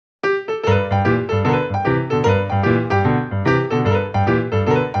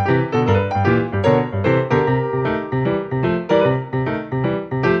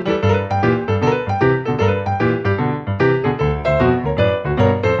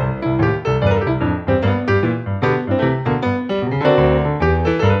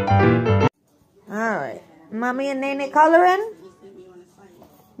Mommy and Nene coloring?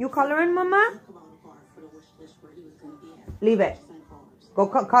 You coloring, Mama? Leave it. Go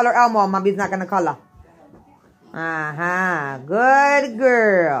color Elmo. Mommy's not going to color. Good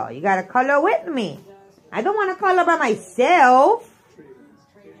girl. You got to color with me. I don't want to color by myself.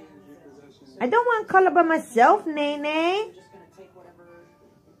 I don't want to color by myself, Nene.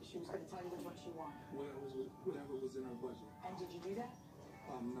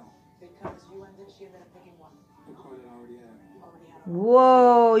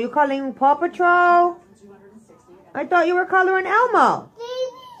 Whoa, you calling Paw Patrol? I thought you were coloring Elmo.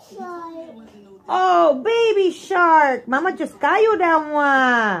 Baby shark. Oh, baby shark. Mama just got you that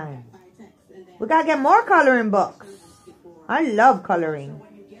one. We gotta get more coloring books. I love coloring.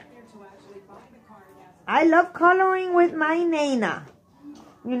 I love coloring with my Nana.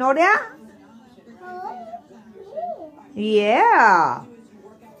 You know that? Yeah.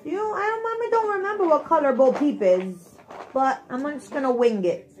 Mommy don't remember what color Bo Peep is. But I'm just going to wing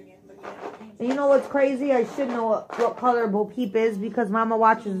it. And you know what's crazy? I should know what color Bo Peep is because Mama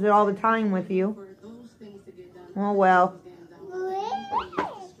watches it all the time with you. Oh, well.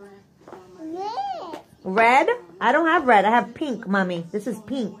 Red? I don't have red. I have pink, Mommy. This is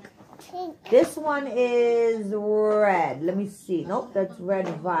pink. This one is red. Let me see. Nope, that's red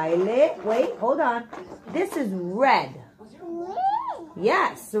violet. Wait, hold on. This is red.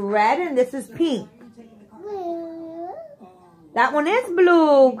 Yes, red, and this is pink. That one is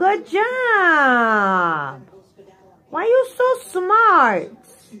blue. Good job. Why are you so smart?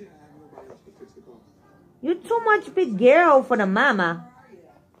 You're too much big girl for the mama.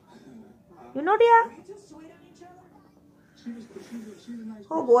 You know that?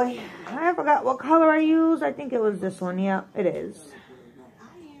 Oh boy. I forgot what color I used. I think it was this one. Yeah, it is.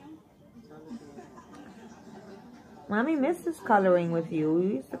 Mommy misses coloring with you.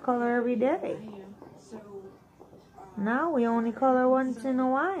 We used to color every day. Now we only color once in a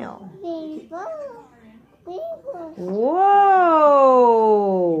while. Whoa!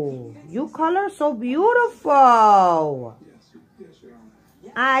 You color so beautiful.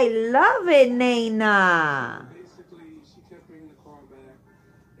 I love it, Nana.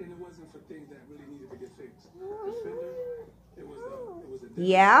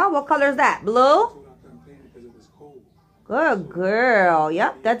 Yeah? What color is that? Blue? Good girl.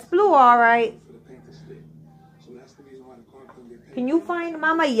 Yep, that's blue, all right. Can you find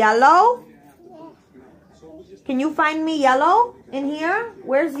Mama yellow? Can you find me yellow in here?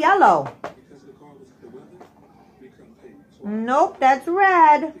 Where's yellow? Nope, that's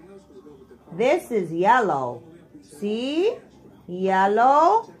red. This is yellow. See?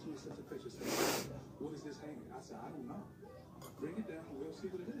 Yellow.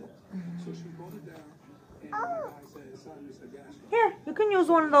 Here, you can use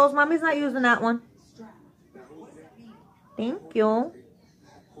one of those. Mommy's not using that one. Thank you.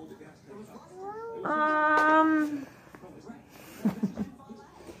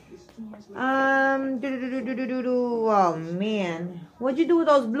 Oh man, what'd you do with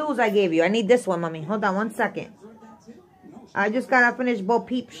those blues I gave you? I need this one, Mommy. Hold on 1 second. I just gotta finish Bo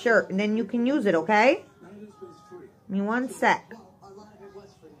Peep's shirt, and then you can use it, okay? Give me 1 sec.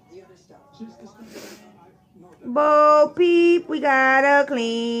 Bo Peep, we gotta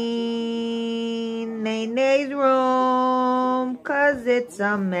clean Nene's room, 'cause it's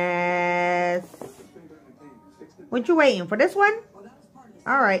a mess. What you waiting for? This one?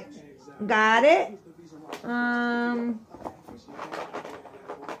 Alright. Got it.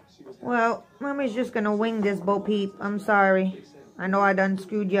 Well, Mommy's just gonna wing this, Bo Peep. I'm sorry. I know I done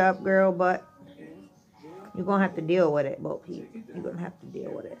screwed you up, girl, but you're gonna have to deal with it, Bo Peep. You're gonna have to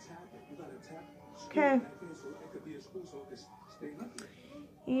deal with it. Okay.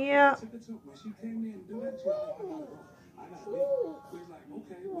 Yeah.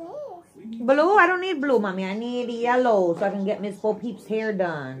 Blue? I don't need blue, Mommy. I need yellow so I can get Miss Bo Peep's hair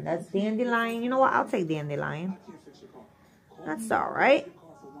done. That's dandelion. You know what? I'll take dandelion. That's alright.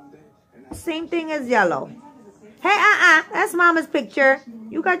 Same thing as yellow. Hey, that's Mama's picture.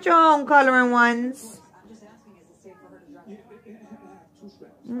 You got your own coloring ones.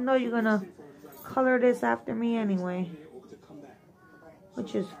 You know you're gonna color this after me anyway.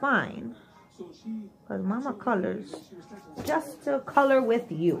 Which is fine. Because Mama colors just to color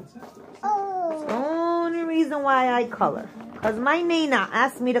with you. It's the only reason why I color. Because my Nana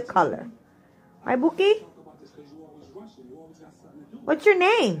asked me to color. Right, Bookie? What's your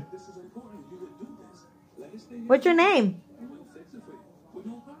name? What's your name?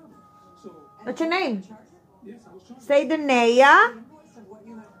 What's your name? Say Danea.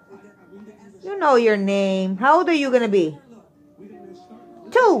 You know your name. How old are you going to be?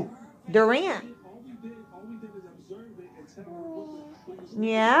 2. Durant.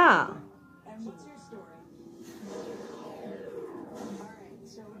 Yeah.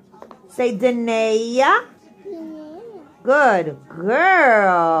 Say Danae. Good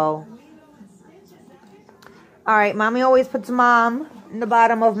girl. All right, mommy always puts mom in the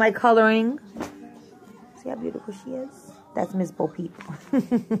bottom of my coloring. See how beautiful she is? That's Miss Bo Peep.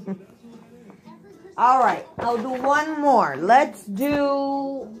 All right, I'll do one more. Let's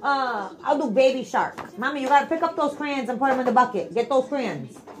do, I'll do Baby Shark. Mommy, you got to pick up those crayons and put them in the bucket. Get those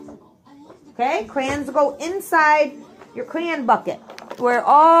crayons. Okay, crayons go inside your crayon bucket where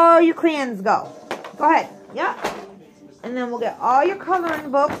all your crayons go. Go ahead. Yeah. And then we'll get all your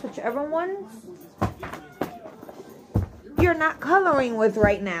coloring books, whichever ones you're not coloring with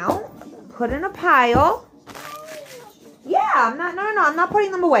right now. Put in a pile. Yeah, I'm not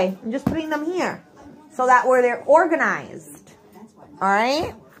putting them away. I'm just putting them here so that way they're organized. All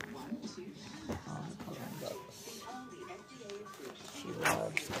right? She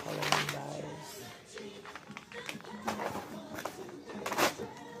loves coloring,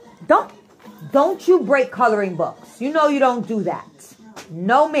 guys. Don't you break coloring books. You know you don't do that.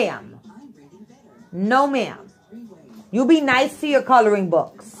 No, ma'am. No, ma'am. You be nice to your coloring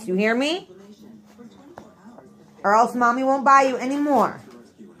books. You hear me? Or else mommy won't buy you anymore.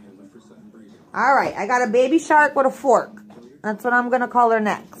 All right, I got a baby shark with a fork. That's what I'm going to color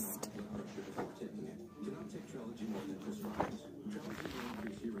next.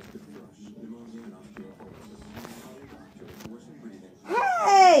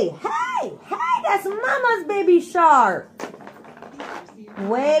 Hey, that's mama's baby shark.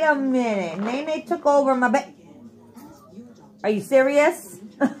 Wait a minute. Nene took over my baby. Are you serious?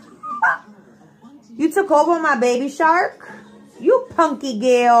 You took over my baby shark? You punky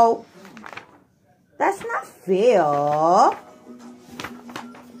girl. That's not fair.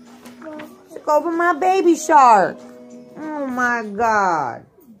 Took over my baby shark. Oh my God.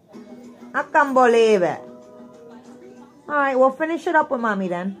 I can't believe it. Alright, we'll finish it up with mommy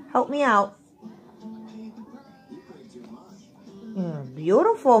then. Help me out.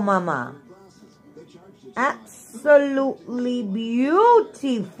 Beautiful, mama. Absolutely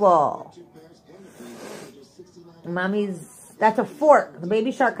beautiful. That's a fork. The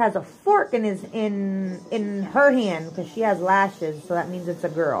baby shark has a fork in her hand because she has lashes, so that means it's a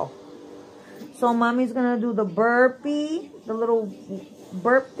girl. So mommy's gonna do the burpee, the little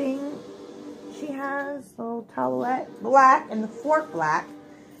burp thing she has, the little towelette black and the fork black.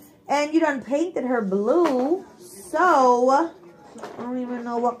 And you done painted her blue, so I don't even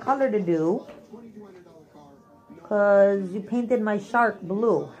know what color to do. Because you painted my shark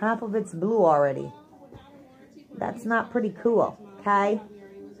blue. Half of it's blue already. That's not pretty cool, okay?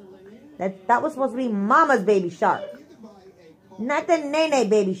 That was supposed to be mama's baby shark. Not the Nene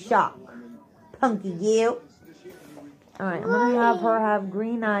baby shark. Punky you. Alright, I'm going to have her have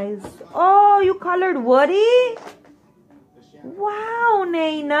green eyes. Oh, you colored Woody? Wow,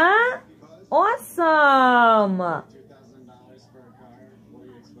 Nena. Awesome.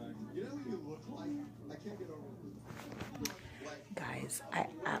 Guys, I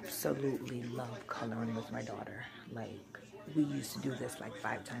absolutely love coloring with my daughter. Like, we used to do this like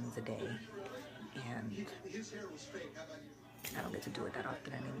 5 times a day. And I don't get to do it that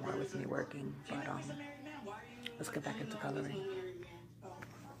often anymore with me working. But let's get back into coloring.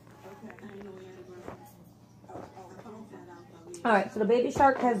 Alright, so the baby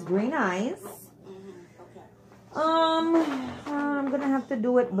shark has green eyes. I'm gonna have to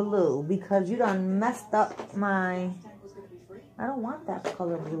do it blue because you done messed up my... I don't want that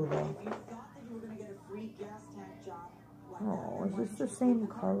color blue though. Oh, is this the same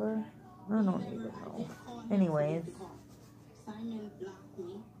color? I don't even know. Anyways. Simon blocked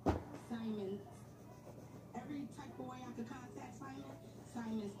me. Simon, every type of way I could contact Simon,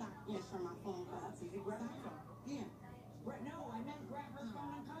 Simon stopped answering my phone calls. Yeah. No, I meant grab her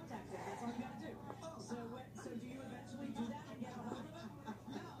phone and contact her. That's all you gotta do. So do you eventually do that and get a hold of him?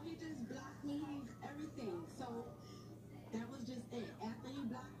 No, he just blocked me, everything. So that was just it. After you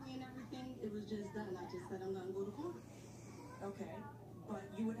blocked me and everything, it was just done. I just said I'm gonna go to court. Okay, but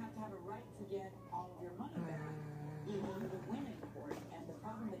you would have to have a right to get all of your money back in order to win in court. And the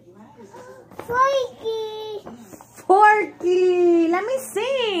problem that you have is this is a Forky! Let me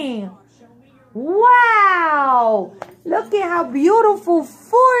see. Wow! Look at how beautiful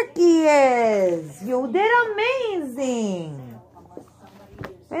Forky is. You did amazing.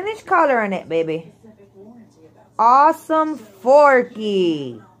 Finish coloring it, baby. Awesome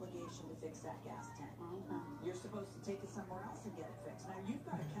Forky. You're supposed to take it somewhere else and get it fixed. Now you've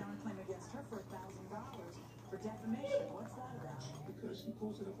got a counterclaim against her for $1,000 for defamation. What's that about? Because she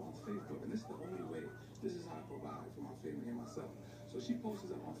posted up on Facebook, and this is the only way. This is how I provide for my family and myself. So she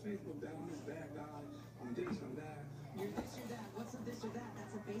posted on Facebook that I'm this bad guy, I'm this, I'm that. You're this or that. What's the this or that?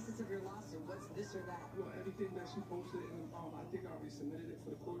 That's the basis of your lawsuit. What's this or that? Well, everything that she posted, and I think I already submitted it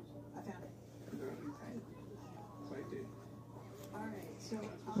for the courts. I found it. Right there. All right, so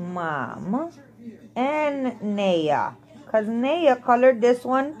Mom and Naya. Because Naya colored this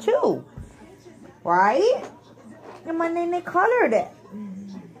one too. Right? And my nene colored it.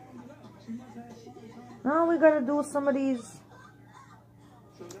 Now we gotta do some of these.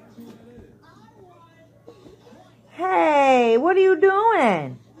 Hey, what are you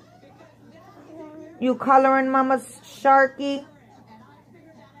doing? You coloring Mama's Sharky?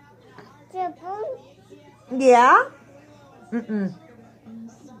 Yeah? Mm-mm.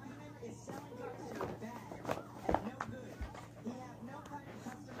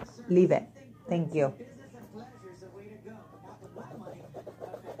 Leave it. Thank you.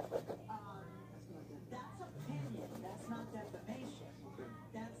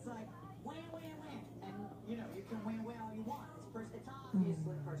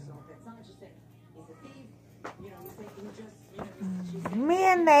 Me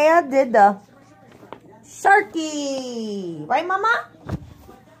and Naya did the Sharky. Right, Mama?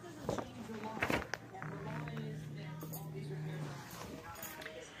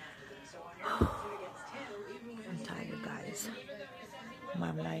 I'm tired, guys.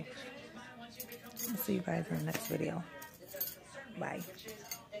 Mom life. I'll see you guys in the next video. Bye.